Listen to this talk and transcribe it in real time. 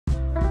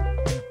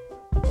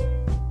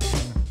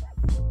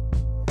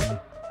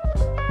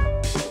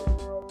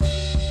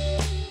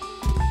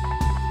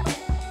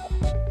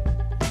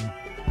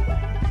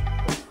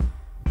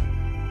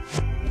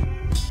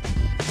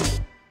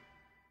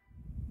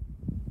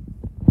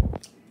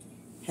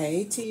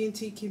Hey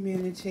TNT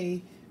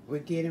community, we're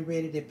getting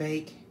ready to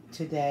bake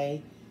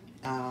today.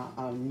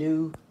 A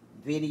new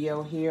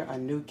video here, a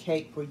new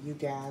cake for you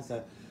guys,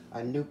 a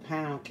new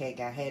pound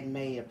cake. I hadn't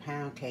made a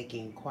pound cake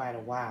in quite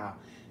a while.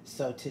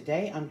 So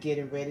today I'm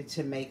getting ready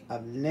to make a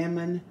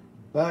lemon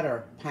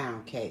butter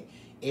pound cake.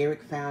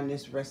 Eric found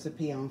this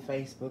recipe on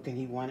Facebook and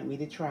he wanted me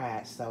to try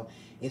it. So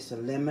it's a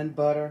lemon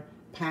butter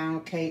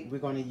pound cake. We're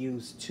going to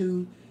use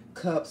 2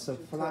 cups of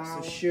flour,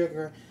 of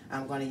sugar.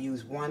 I'm going to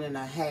use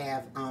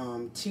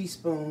 1.5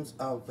 teaspoons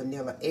of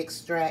vanilla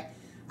extract.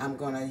 I'm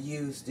going to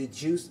use the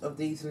juice of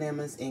these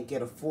lemons and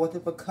get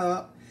 1/4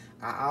 cup.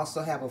 I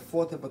also have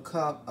 1/4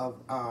 cup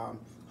of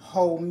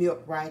whole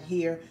milk right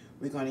here.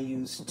 We're going to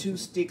use 2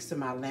 sticks of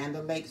my Land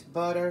O'Lakes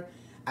butter.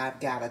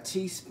 I've got a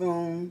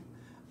teaspoon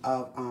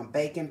of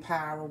baking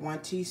powder,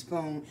 1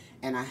 teaspoon,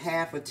 and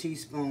 1/2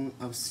 teaspoon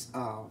of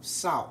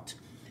salt.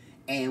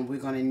 And we're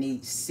going to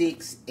need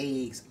 6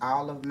 eggs.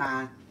 All of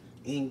my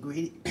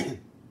ingredients,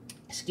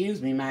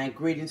 excuse me, my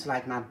ingredients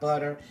like my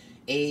butter,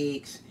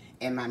 eggs,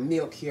 and my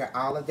milk here,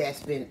 all of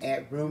that's been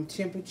at room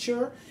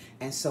temperature.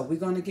 And so we're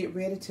going to get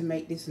ready to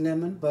make this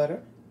lemon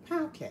butter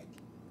pound cake.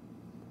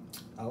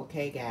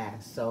 Okay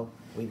guys, so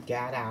we've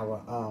got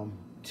our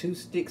 2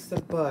 sticks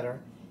of butter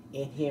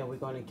in here. We're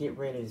going to get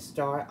ready to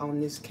start on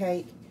this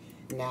cake.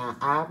 Now,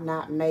 I've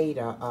not made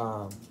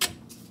a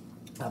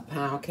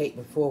pound cake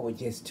before with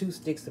just 2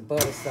 sticks of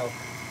butter, so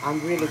I'm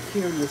really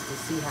curious to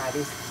see how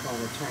this is going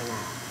to turn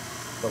out.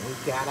 But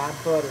we've got our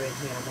butter in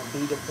here. I'm going to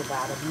beat it for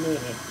about a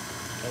minute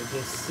and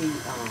just see,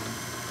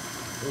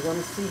 we're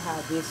going to see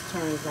how this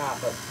turns out.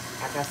 But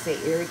like I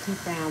said, Eric, he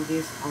found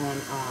this on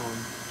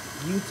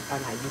YouTube,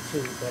 not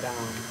YouTube, but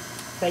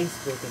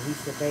Facebook, and he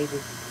said,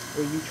 baby,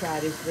 will you try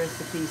this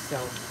recipe?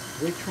 So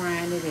we're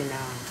trying it, and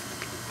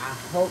I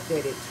hope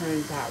that it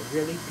turns out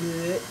really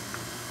good,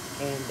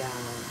 and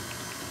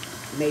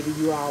maybe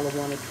you all will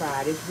want to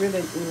try it. It's really,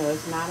 you know,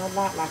 it's not a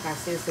lot. Like I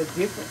said, it's a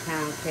different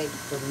pound cake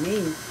for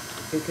me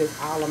because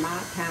all of my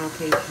pound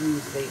cakes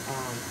usually,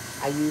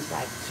 I use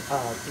like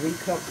 3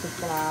 cups of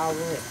flour,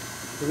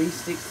 3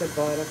 sticks of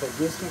butter, but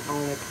this one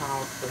only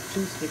calls for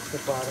 2 sticks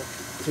of butter,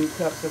 2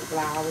 cups of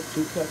flour,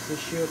 2 cups of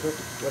sugar,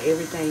 where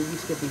everything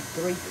used to be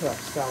 3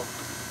 cups. So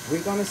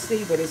we're going to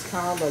see, but it's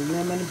called a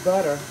lemon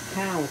butter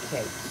pound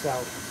cake. So,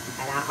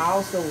 and I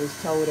also was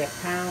told that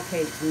pound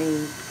cakes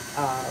mean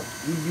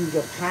you use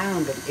a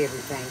pound of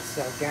everything.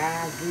 So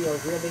guys, we are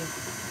really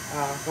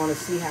going to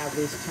see how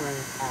this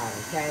turns out,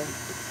 okay?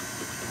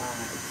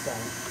 Alright, so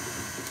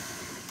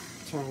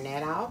turn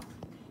that off.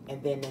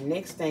 And then the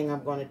next thing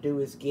I'm going to do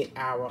is get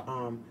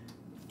our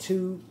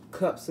 2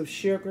 cups of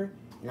sugar,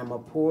 and I'm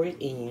going to pour it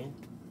in.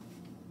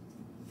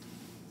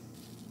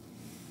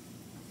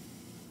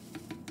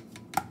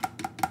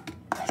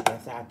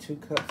 That's our 2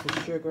 cups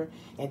of sugar.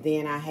 And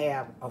then I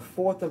have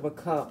 1/4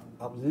 cup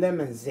of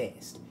lemon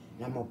zest.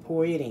 And I'm going to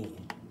pour it in.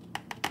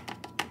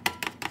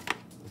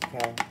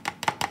 Okay?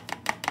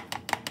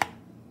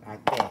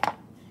 Like that.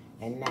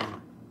 And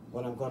now,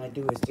 what I'm going to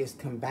do is just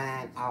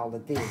combine all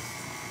of this.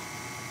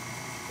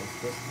 Let's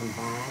just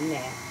combine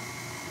that.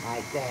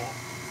 Like that.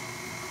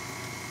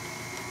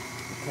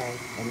 Okay?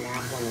 And now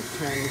I'm going to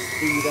turn the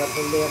speed up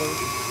a little.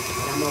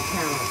 And I'm going to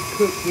kind of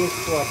cook this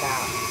for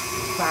about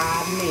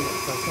 5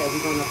 minutes. Okay?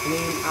 We're going to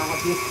blend all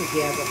this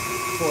together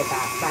for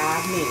about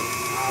 5 minutes.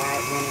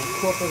 Alright? We're going to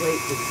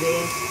incorporate the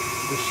zest,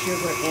 the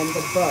sugar, and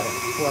the butter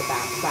for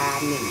about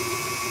 5 minutes.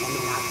 And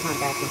then I'll come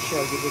back and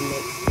show you the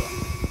next step.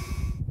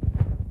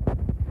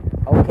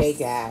 Okay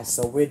guys,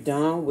 so we're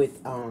done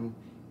with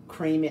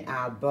creaming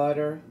our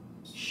butter,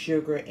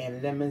 sugar,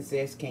 and lemon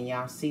zest. Can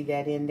y'all see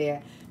that in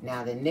there?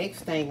 Now the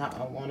next thing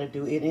I want to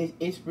do,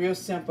 it's real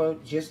simple,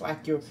 just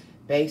like your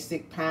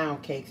basic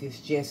pound cakes. It's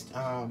just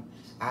I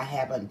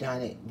haven't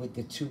done it with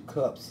the 2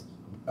 cups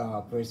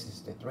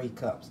versus the 3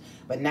 cups.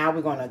 But now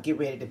we're going to get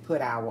ready to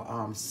put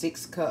our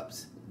 6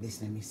 cups.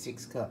 Listen to me,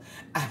 6 cups.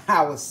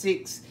 Our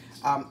 6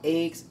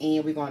 eggs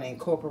in. We're going to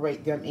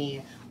incorporate them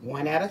in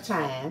one at a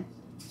time.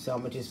 So I'm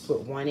going to just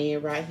put one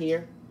in right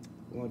here.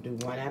 We're going to do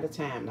one at a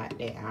time like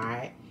that, all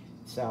right?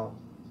 So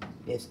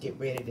let's get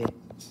ready to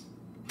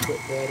put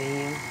that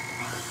in.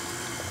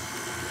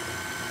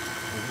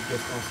 And we're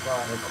just going to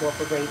start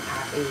incorporating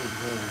our eggs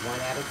in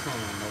one at a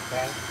time,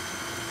 okay?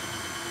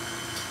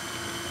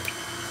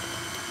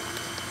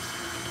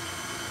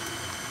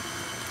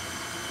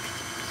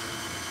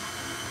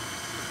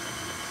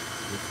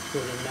 Just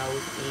putting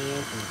those in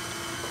and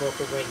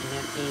incorporating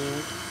them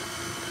in.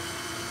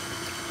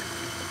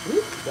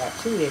 Whoop, got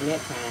 2 in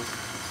that time.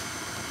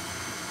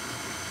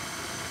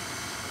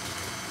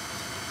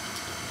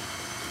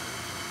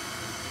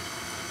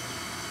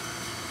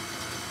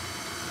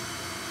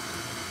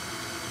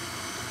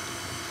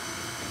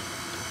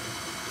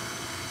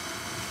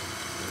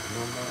 There's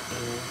 1 more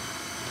in.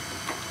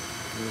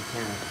 And you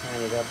kind of turn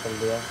it up a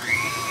little.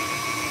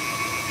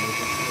 You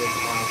can see it's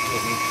all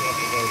getting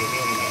incorporated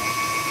in there.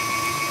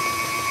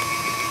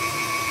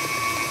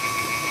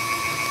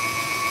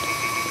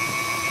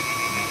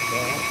 Like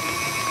that.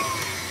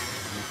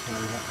 And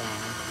turn that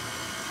down.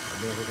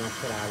 then we're going to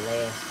put our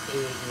last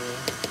egg in.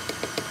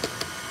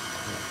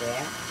 Like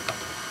that.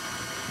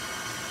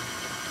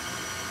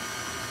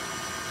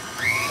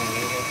 And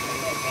then we'll turn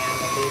that down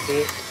a little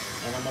bit.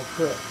 And I'm going to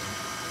put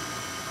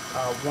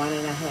 1.5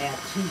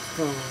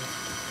 teaspoons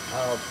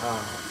of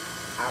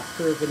our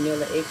pure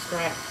vanilla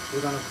extract.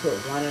 We're going to put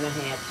 1.5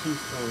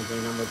 teaspoons in.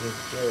 I'm going to just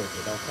judge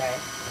it, okay?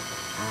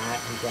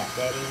 Alright, we got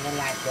that in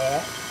like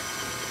that.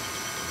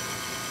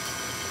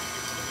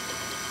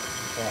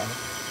 Okay.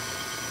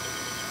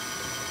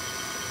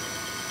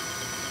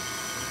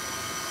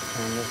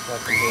 Turn this up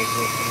a little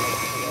bit to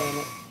make it in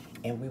it.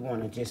 And we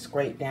want to just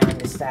scrape down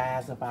the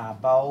sides of our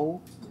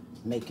bowl,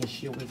 making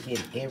sure we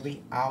get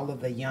all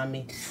of the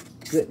yummy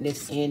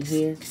goodness in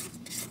here.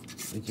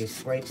 We're just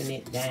scraping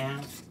it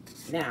down.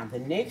 Now, the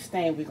next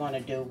thing we're going to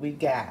do, we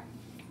got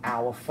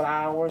our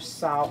flour,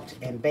 salt,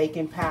 and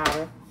baking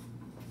powder.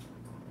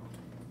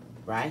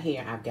 Right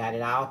here, I've got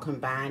it all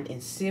combined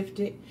and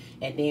sifted.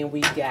 And then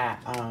we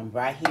got,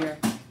 right here,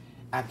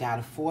 I've got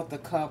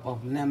 1/4 cup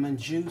of lemon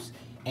juice.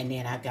 And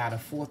then I got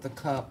 1/4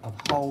 cup of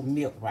whole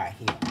milk right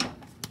here.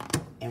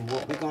 And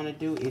what we're going to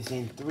do is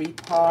in 3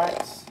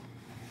 parts.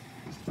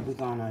 We're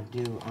going to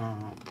do,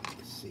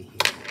 let's see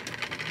here.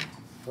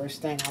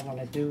 First thing I want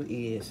to do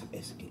is,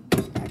 let's get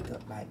this back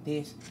up like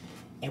this.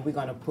 And we're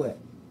going to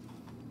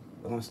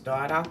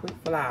start off with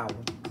flour.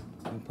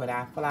 We're going to put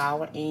our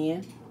flour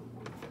in.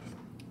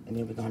 And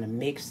then we're going to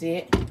mix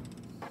it. Turn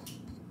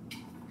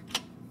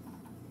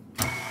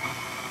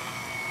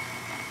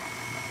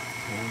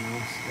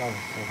on slow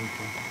so we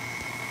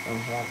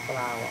don't have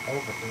flour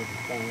over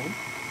everything.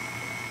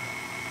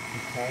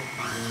 Okay,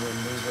 and we'll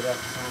move it up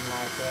some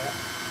like that.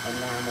 And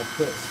now I'm going to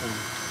put some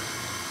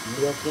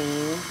milk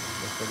in,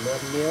 just a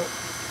little milk.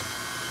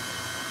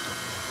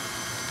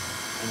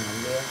 And a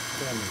little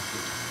lemon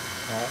juice,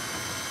 okay?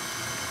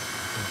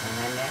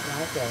 Combine that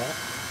like that.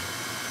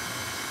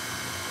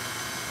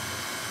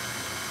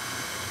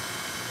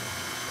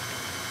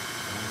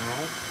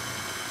 Alright,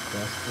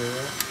 that's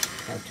good.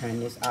 I'll turn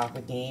this off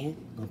again.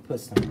 I'm going to put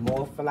some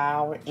more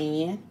flour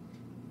in.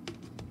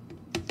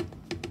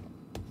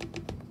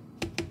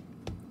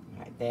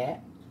 Like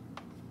that.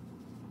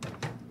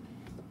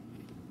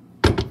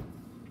 Combine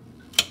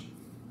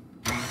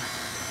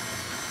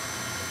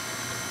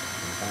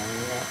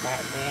that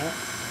like that.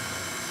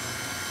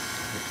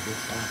 Put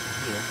this off of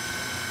here.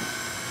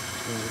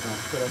 Then we're going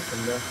to put us a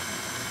little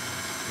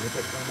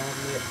bit more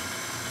milk.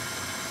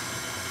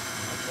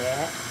 Like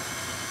that.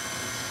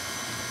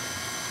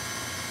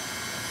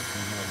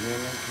 Some more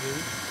lemon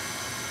juice.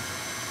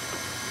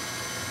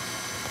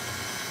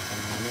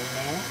 Come on in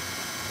there.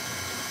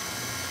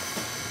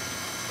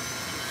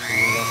 Turn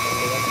it up a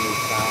little bit. Mix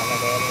all of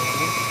that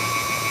in.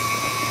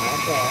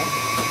 Like that.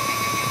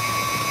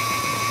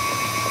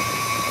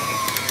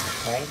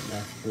 Okay,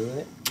 that's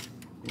good.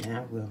 Now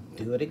we'll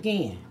do it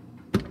again.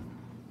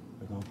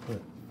 We're going to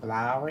put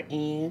flour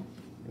in.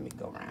 Let me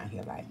go around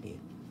here like this.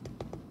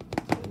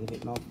 A little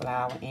bit more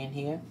flour in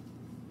here.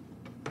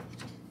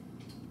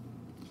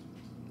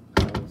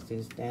 Close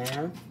this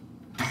down.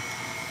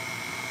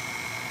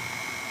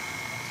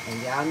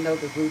 And y'all know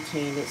the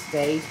routine. It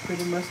stays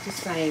pretty much the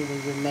same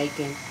when you're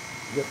making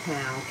your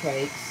pound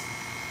cakes.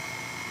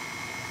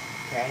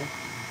 Okay.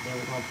 Then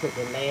we're going to put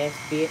the last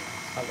bit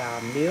of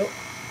our milk.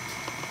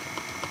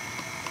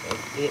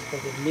 That's it for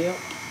the milk.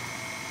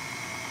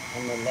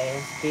 And the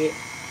last bit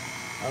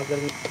of the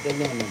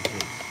lemon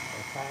juice.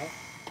 Okay.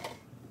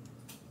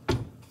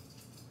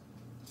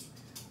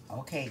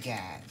 Okay,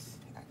 guys.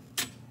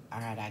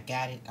 Alright, I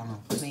got it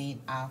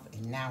cleaned off.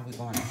 And now we're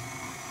going to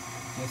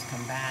just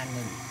combine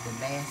the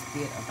last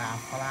bit of our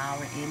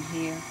flour in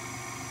here.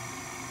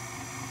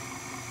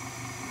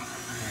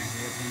 And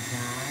we'll be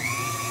done.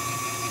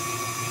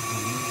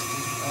 I'll mix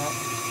this up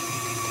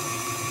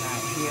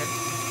right here.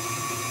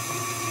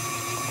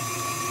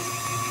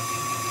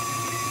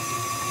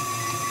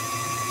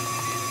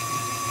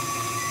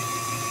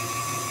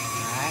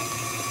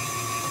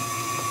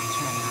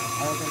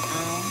 Oven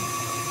on.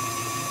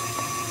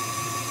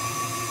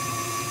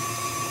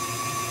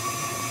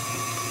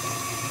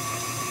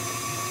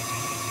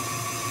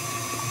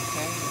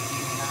 Okay, we're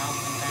getting it all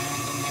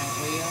combined in there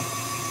well.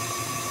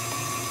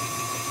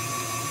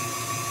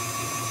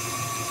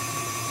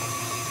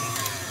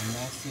 And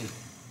that's it.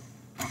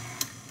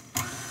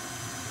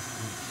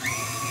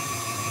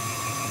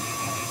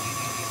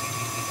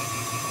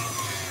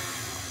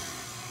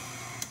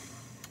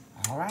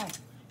 All right,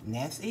 and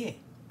that's it.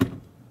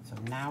 So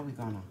now we're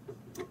gonna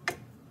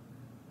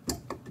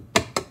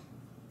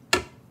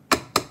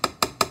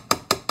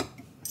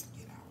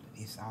get all of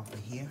this off of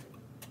here.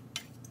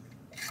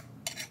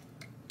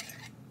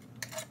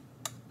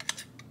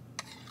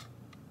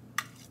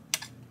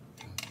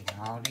 Get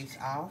all this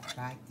off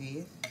like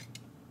this.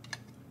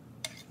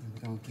 And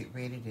we're gonna get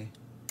ready to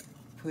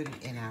put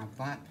it in our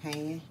bundt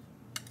pan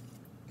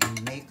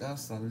and make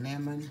us a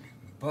lemon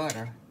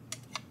butter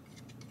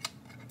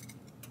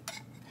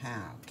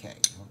pound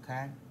cake,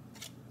 okay?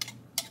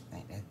 I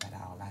think that's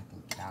about all I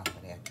can get off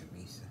of that,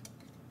 Teresa.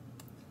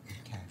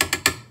 Okay.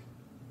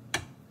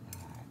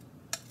 Alright.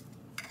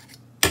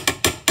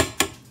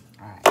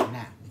 Alright,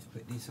 now let's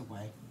put this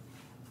away.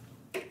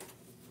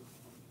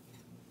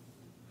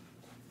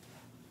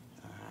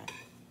 Alright,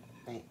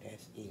 I think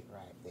that's it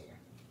right there.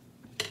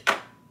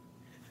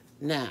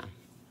 Now,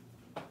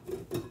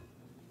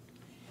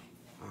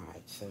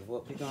 alright, so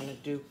what we're going to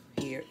do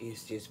here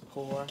is just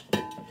pour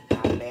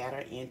our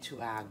batter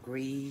into our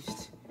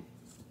greased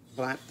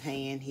blunt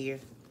pan here.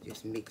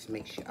 Just make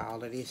sure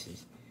all of this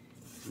is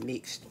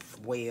mixed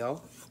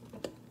well.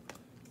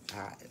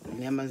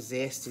 Lemon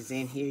zest is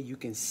in here. You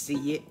can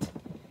see it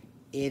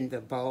in the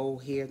bowl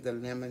here, the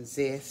lemon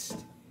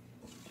zest.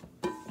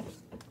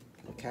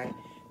 Okay,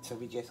 so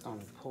we're just going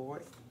to pour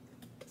it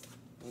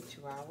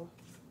into our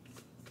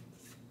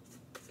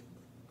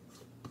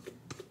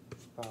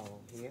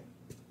bowl here,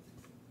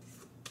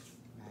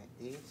 like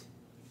this.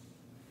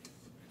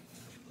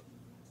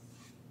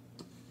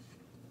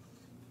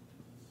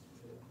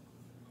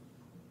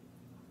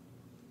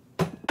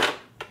 And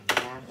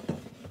now,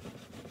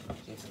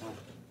 just going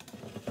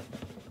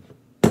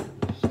to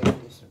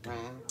shake this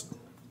around,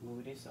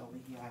 move this over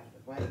here out of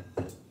the way.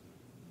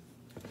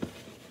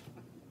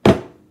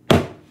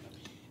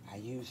 I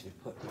usually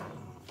put my,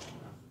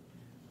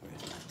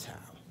 where's my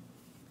towel?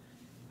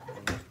 I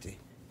have to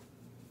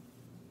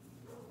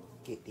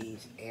get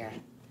these air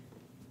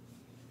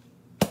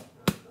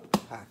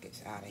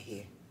pockets out of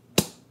here.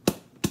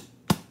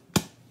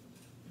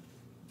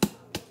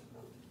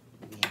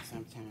 Yeah,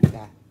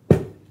 sometimes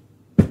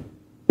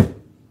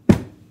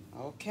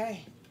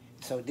okay,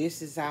 so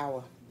this is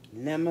our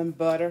lemon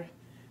butter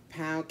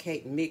pound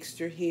cake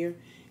mixture here.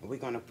 And we're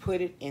going to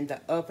put it in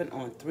the oven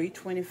on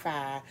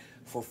 325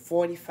 for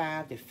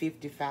 45 to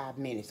 55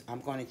 minutes. I'm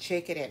going to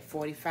check it at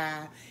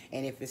 45,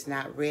 and if it's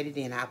not ready,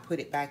 then I'll put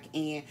it back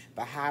in.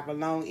 But however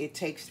long it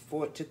takes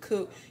for it to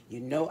cook,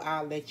 you know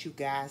I'll let you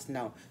guys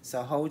know.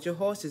 So hold your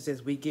horses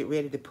as we get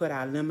ready to put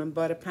our lemon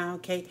butter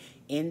pound cake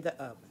in the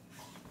oven.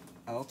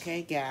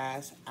 Okay,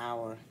 guys,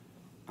 our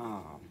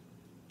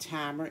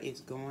timer is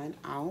going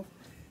off.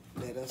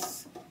 Let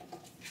us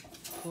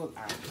pull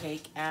our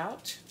cake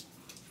out.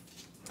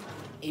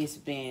 It's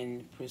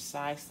been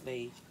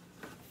precisely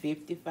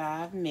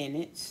 55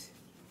 minutes.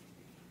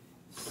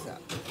 So,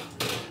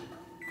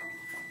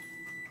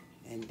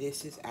 and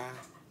this is our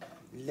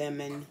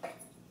lemon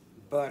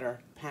butter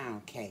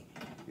pound cake.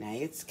 Now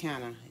it's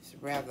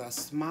rather a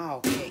small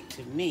cake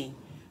to me,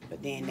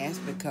 but then that's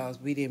because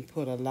we didn't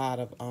put a lot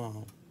of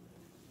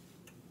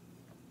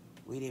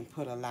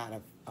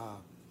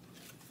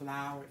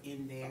flour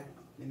in there.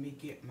 Let me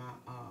get my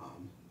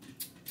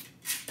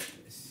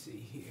let's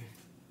see here.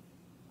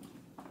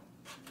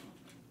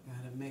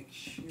 Gotta make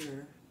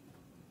sure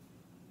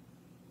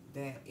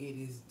that it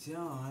is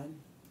done.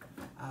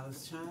 I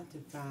was trying to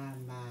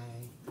find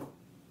my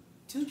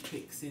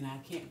toothpicks and I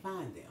can't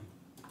find them.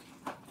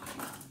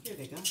 Here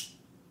they go.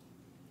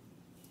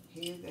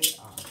 Here they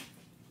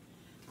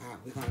are. Alright,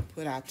 we're gonna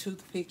put our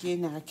toothpick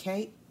in our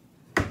cake.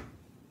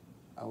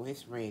 Oh,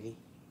 it's ready.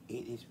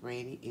 It is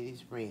ready. It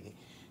is ready.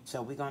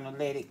 So we're gonna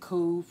let it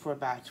cool for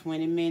about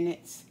 20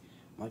 minutes.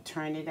 I'm gonna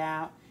turn it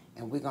out,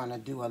 and we're gonna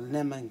do a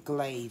lemon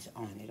glaze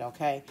on it,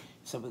 okay?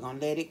 So we're gonna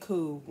let it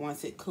cool.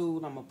 Once it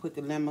cools, I'm gonna put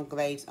the lemon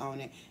glaze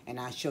on it, and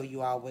I'll show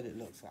you all what it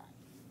looks like.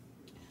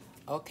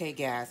 Okay,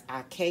 guys,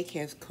 our cake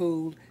has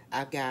cooled.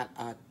 I've got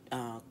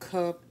a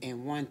cup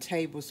and 1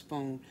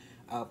 tablespoon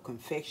of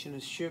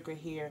confectioner's sugar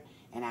here,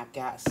 and I've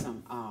got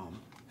some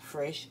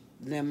fresh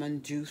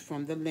lemon juice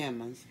from the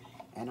lemons.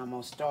 And I'm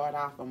gonna start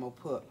off. I'm gonna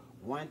put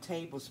 1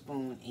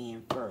 tablespoon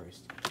in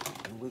first,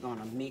 and we're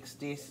gonna mix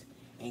this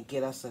and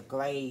get us a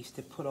glaze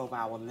to put over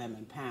our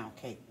lemon pound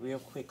cake real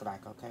quick,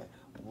 like, okay?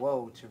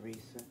 Whoa,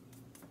 Teresa.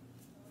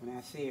 When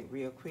I say it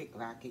real quick,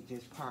 like, it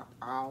just popped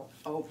all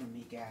over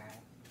me,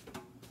 guys.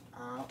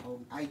 All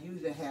over. I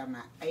usually have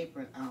my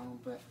apron on,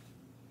 but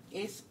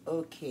it's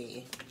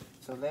okay.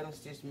 So let us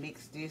just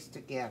mix this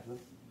together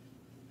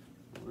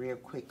real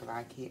quick,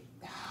 like it.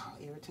 Oh,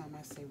 every time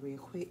I say real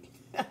quick,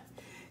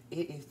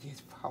 it is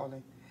just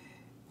falling.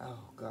 Oh,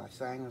 gosh.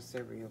 So I ain't going to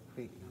say real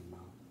quick no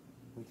more.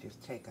 We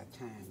just take our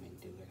time and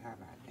do it. How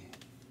about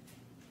that?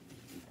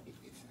 Get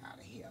this out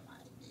of here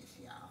like this,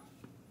 y'all.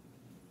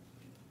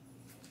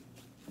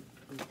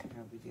 Okay,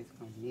 we're just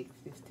going to mix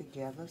this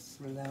together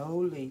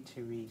slowly,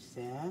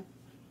 Teresa.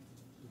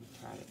 We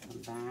try to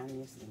combine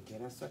this and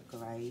get us a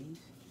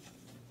glaze.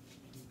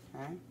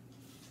 Okay.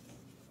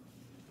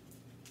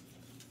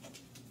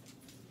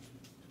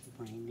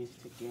 Bring this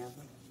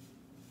together.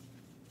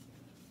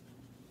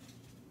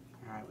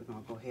 Alright, we're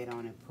going to go ahead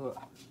on and put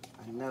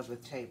another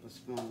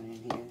tablespoon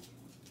in here.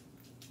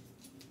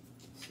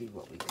 See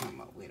what we come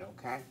up with,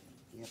 okay?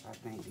 Yep, I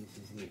think this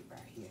is it right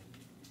here.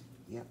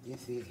 Yep,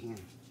 this is it here.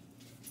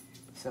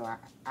 So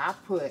I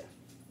put,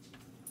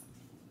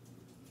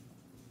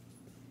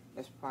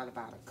 that's probably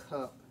about a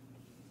cup.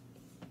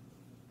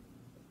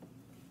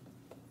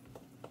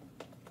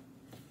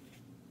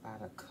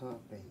 About a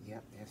cup, and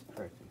yep, that's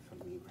perfect for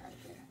me right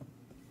there.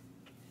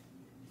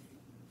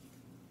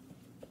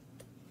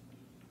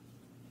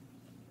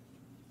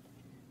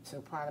 So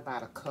probably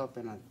about a cup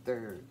and a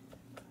third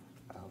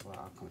of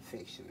of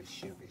confectioner's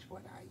sugar is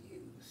what I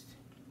used.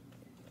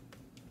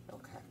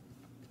 Okay.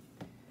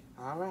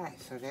 All right,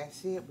 so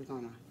that's it. We're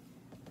gonna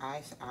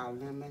ice our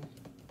lemon.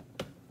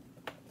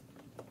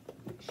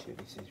 Make sure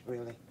this is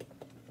really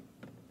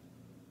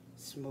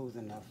smooth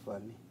enough for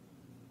me,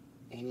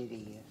 and it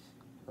is.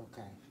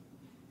 Okay.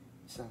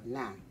 So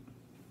now,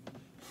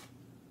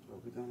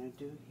 what we're gonna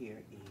do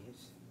here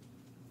is,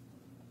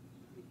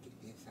 let me get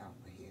this out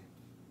of here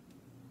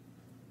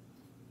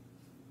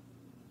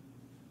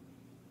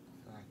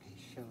so I can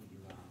show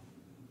you all.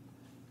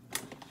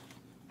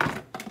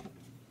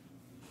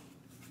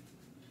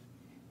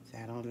 So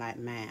I don't like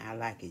mine. I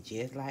like it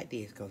just like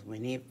this, because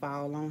when it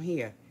fall on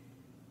here,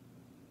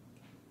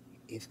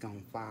 it's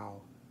gonna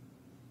fall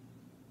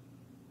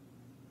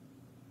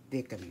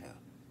thick enough.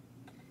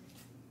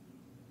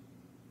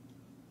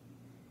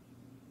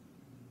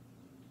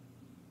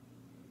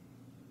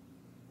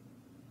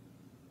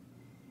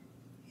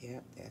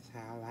 Yep, that's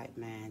how I like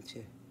mine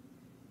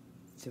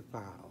to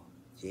fall.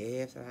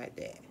 Just like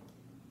that.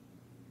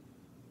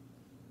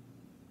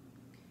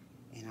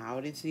 And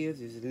all this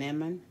is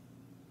lemon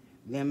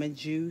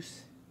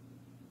juice,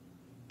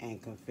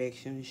 and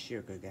confectioner's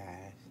sugar,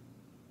 guys.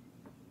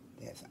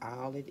 That's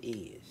all it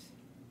is.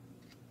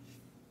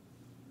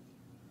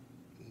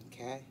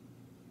 Okay?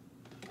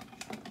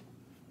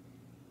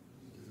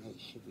 Make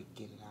sure we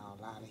get it all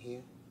out of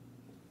here.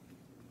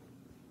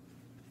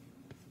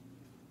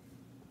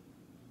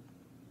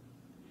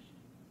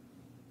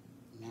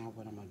 Now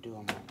what I'm gonna do,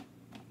 I'm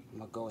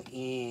gonna go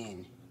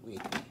in with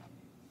it.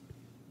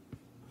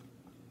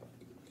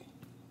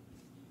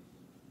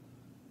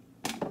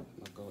 I'm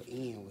gonna go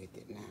in with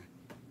it now.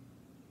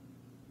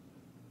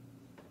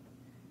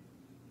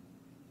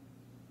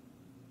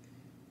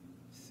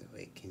 So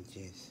it can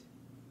just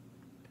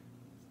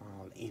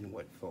fall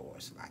inward for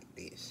us like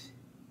this.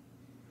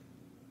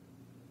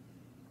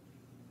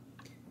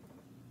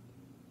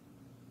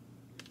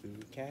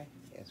 Okay,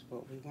 that's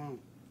what we want.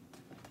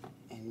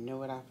 And you know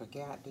what I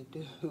forgot to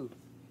do,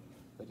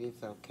 but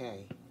it's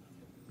okay,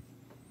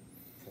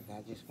 because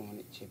I just want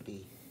it to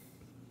be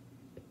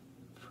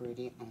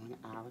pretty on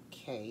our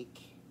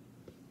cake.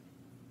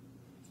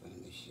 So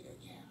let me show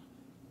you.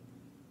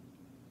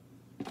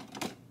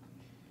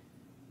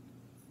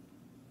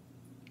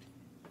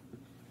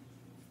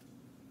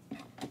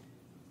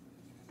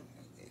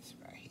 This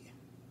right here.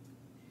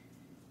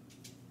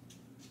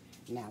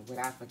 Now what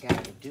I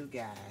forgot to do,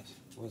 guys,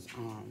 was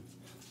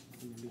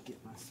let me get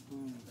my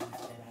spoon that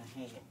I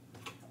had.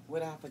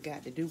 What I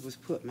forgot to do was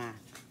put my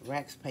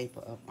wax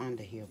paper up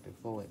under here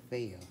before it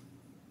fell.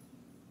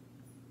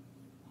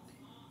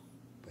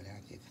 But I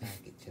just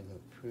like it to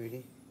look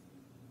pretty.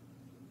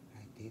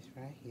 Like this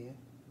right here.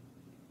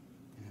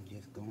 And I'm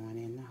just going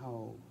in the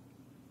hole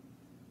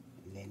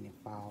and letting it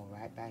fall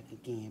right back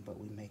again. But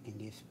we're making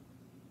this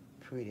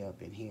pretty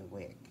up in here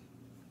where it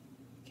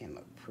can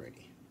look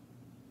pretty.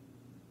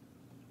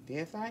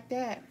 Just like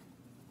that.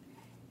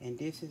 And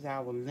this is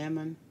our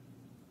lemon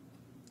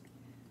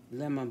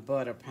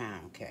butter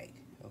pound cake,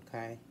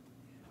 okay?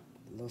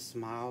 A little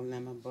small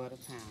lemon butter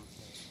pound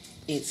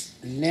cake. It's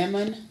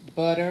lemon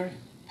butter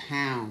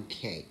pound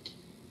cake.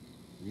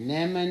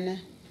 Lemon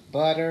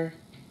butter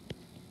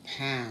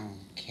pound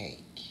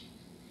cake.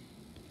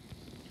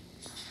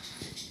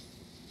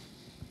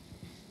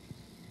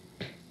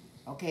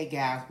 Okay,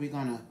 guys, we're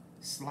gonna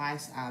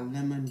slice our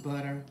lemon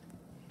butter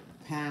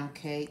pound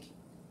cake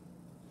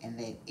and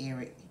let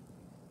Eric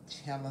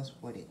tell us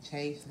what it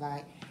tastes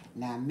like.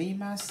 Now, me,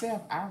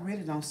 myself, I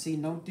really don't see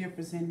no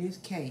difference in this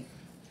cake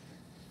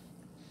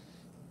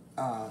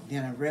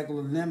than a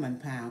regular lemon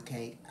pound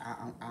cake.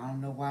 I don't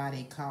know why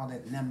they call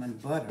it lemon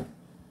butter,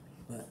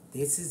 but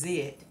this is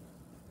it.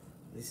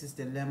 This is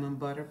the lemon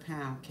butter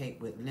pound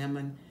cake with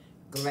lemon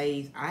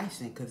glaze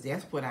icing, because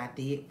that's what I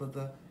did for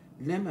the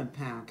lemon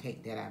pound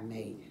cake that I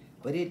made.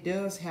 But it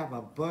does have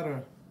a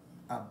buttery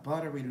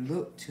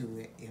look to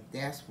it, if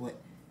that's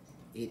what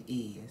it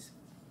is.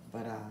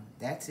 But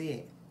that's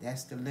it.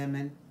 That's the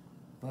lemon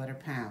butter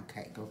pound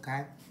cake,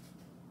 okay?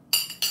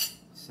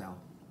 So,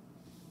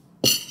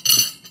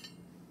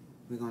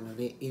 we're going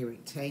to let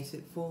Eric taste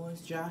it for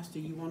us. Josh,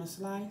 do you want a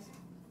slice?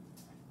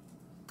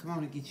 Come on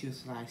and get you a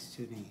slice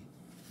too then.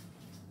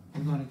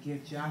 We're going to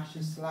give Josh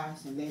a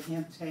slice and let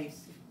him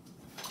taste it.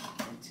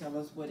 And tell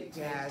us what it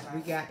tastes like.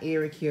 We got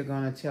Eric here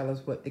going to tell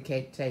us what the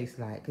cake tastes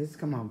like.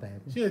 Come on, baby.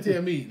 She gonna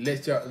tell me,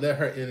 let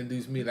her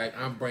introduce me like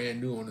I'm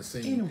brand new on the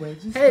scene. Anyway,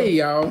 hey,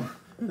 y'all.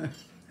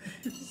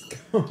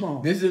 Come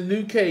on. This is a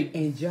new cake.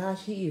 And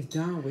Josh, he is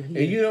done with his.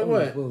 And you know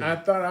what? Food. I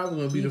thought I was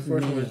going to be the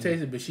first one to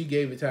taste it, but she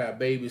gave it to our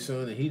baby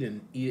son, and he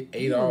didn't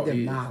ate all it. He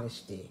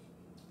demolished it.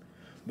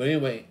 But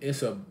anyway,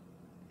 it's a,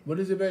 what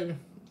is it, baby?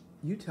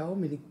 You told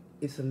me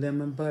it's a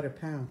lemon butter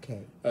pound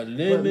cake. A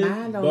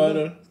lemon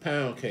butter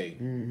pound cake.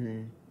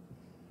 Mm-hmm.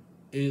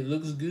 It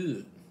looks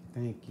good.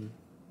 Thank you.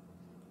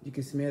 You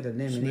can smell the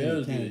lemon.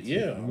 Smells good.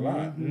 Yeah, a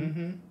lot.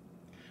 Mm-hmm.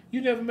 You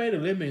never made a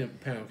lemon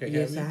pound cake,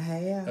 yes, have you?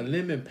 I have. A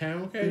lemon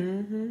pound cake?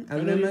 Mm-hmm. A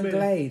lemon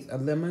glaze. A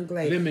lemon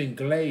glaze. Lemon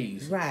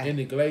glaze. Right. And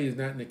the glaze,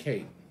 not in the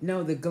cake.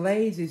 No, the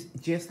glaze is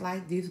just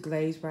like this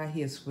glaze right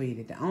here,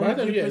 sweetie. The Well,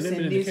 only difference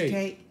in this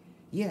cake,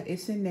 yeah,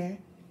 it's in there.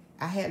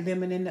 I had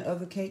lemon in the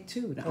other cake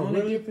too. The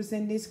only difference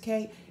in this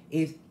cake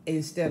is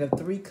instead of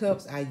 3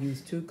 cups, I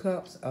use 2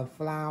 cups of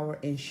flour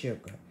and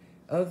sugar.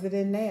 Other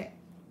than that,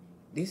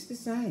 it's the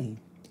same.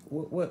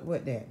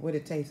 What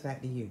it tastes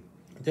like to you?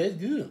 It tastes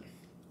good.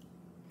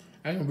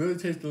 I can really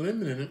taste the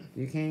lemon in it.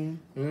 You can?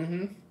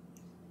 Mm-hmm.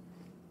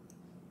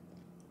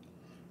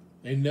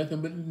 Ain't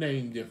nothing but the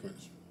name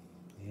difference.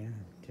 Yeah,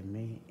 to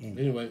me.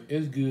 Anyway,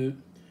 it's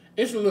good.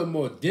 It's a little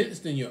more dense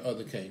than your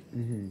other cake.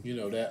 Mm-hmm. You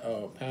know, that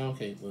pound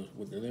cake was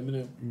with the lemon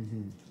in it.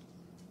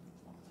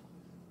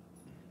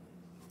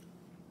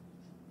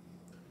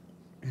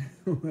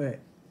 Mm-hmm. What?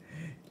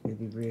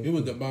 It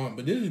was the bomb,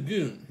 but this is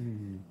good.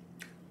 Mm-hmm.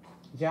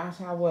 Josh,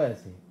 how was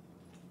it?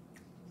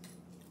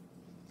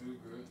 It was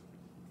good.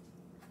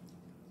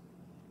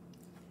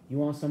 You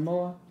want some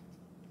more?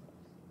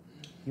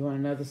 You want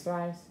another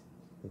slice?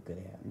 Look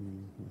at that.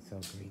 I'm so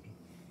greedy.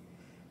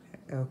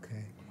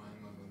 Okay.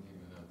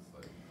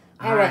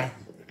 All right.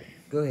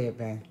 Go ahead,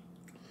 man.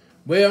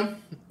 Well,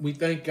 we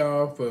thank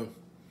y'all for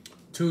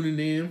tuning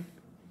in.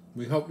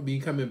 We hope to be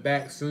coming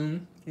back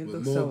soon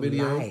with more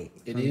videos. Light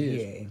it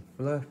is. Yeah, and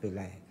fluffy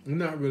like.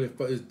 Not really.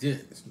 It's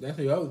dense. That's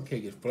the other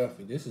cake is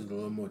fluffy. This is a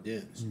little more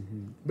dense,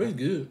 but it's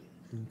good.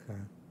 Okay.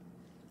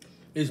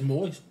 It's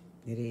moist.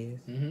 It is.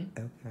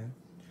 Okay.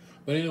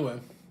 But anyway,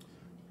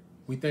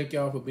 we thank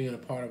y'all for being a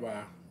part of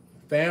our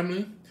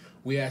family.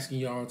 We asking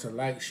y'all to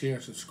like, share,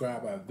 and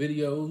subscribe our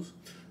videos.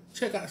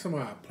 Check out some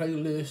of our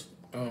playlists.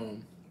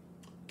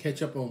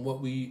 Catch up on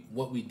what we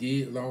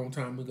did a long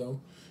time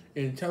ago,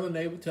 and tell a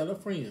neighbor, tell a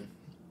friend.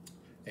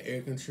 That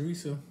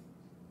EricandTeresa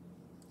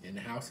in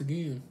the house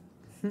again.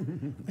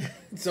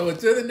 So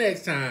until the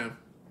next time,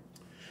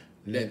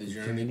 let the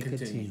journey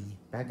continue.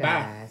 Bye,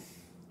 guys. Bye.